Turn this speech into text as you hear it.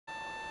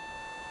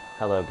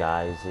Hello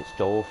guys, it's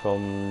Joel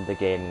from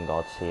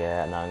TheGamingGodz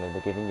here, and I'm going to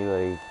be giving you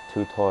a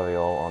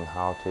tutorial on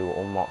how to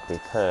unlock the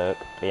perk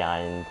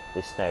behind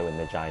the snow and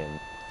the giant.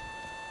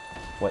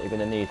 What you're going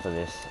to need for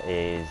this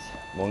is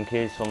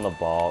monkeys from the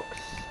box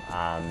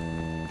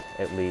and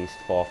at least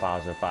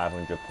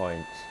 4,500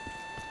 points.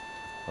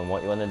 And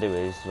what you want to do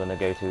is you want to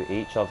go to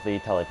each of the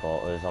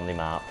teleporters on the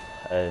map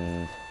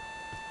and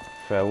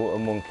throw a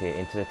monkey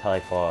into the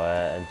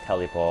teleporter and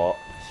teleport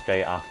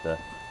straight after.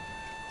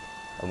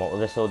 And what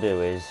this will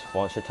do is,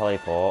 once you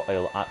teleport,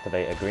 it'll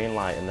activate a green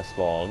light in the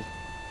spawn.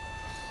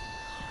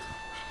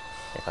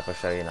 If I can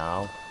show you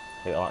now,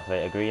 it'll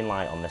activate a green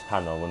light on this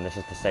panel, and this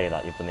is to say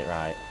that you've done it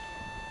right.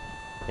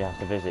 You have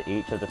to visit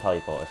each of the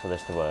teleporters for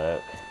this to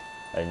work,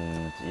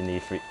 and you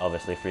need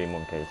obviously 3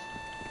 monkeys.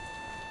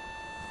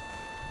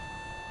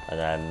 And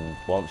then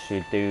once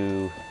you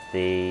do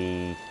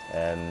the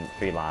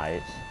 3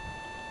 lights,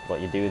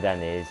 what you do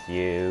then is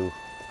you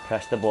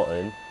press the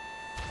button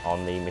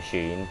on the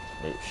machine.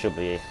 It should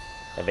be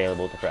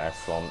available to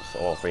press once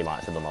all 3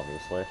 lights are done,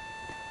 obviously,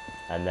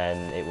 and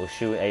then it will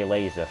shoot a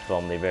laser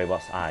from the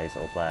robot's eyes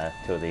up there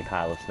to the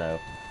pile of snow,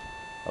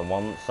 and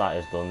once that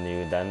is done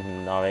you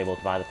then are able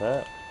to buy the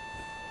perk.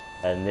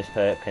 And this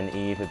perk can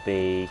either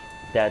be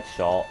dead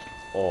shot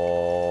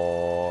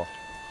or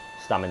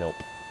stamming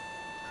up,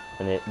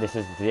 and this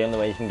is the only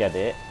way you can get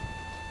it,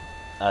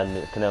 and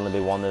it can only be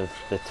one of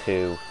the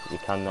 2. You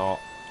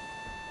cannot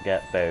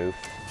get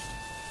both.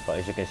 But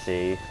as you can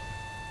see,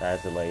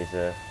 there's the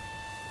laser,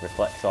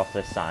 reflects off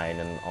this sign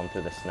and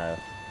onto the snow.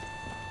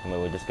 And we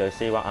will just go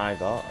see what I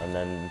got, and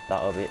then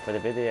that'll be it for the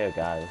video,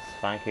 guys.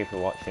 Thank you for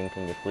watching.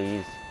 Can you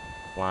please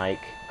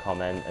like,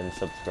 comment and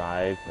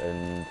subscribe,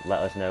 and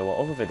let us know what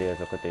other videos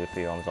I could do for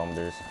you on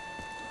zombies.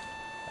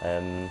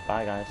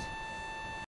 Bye guys.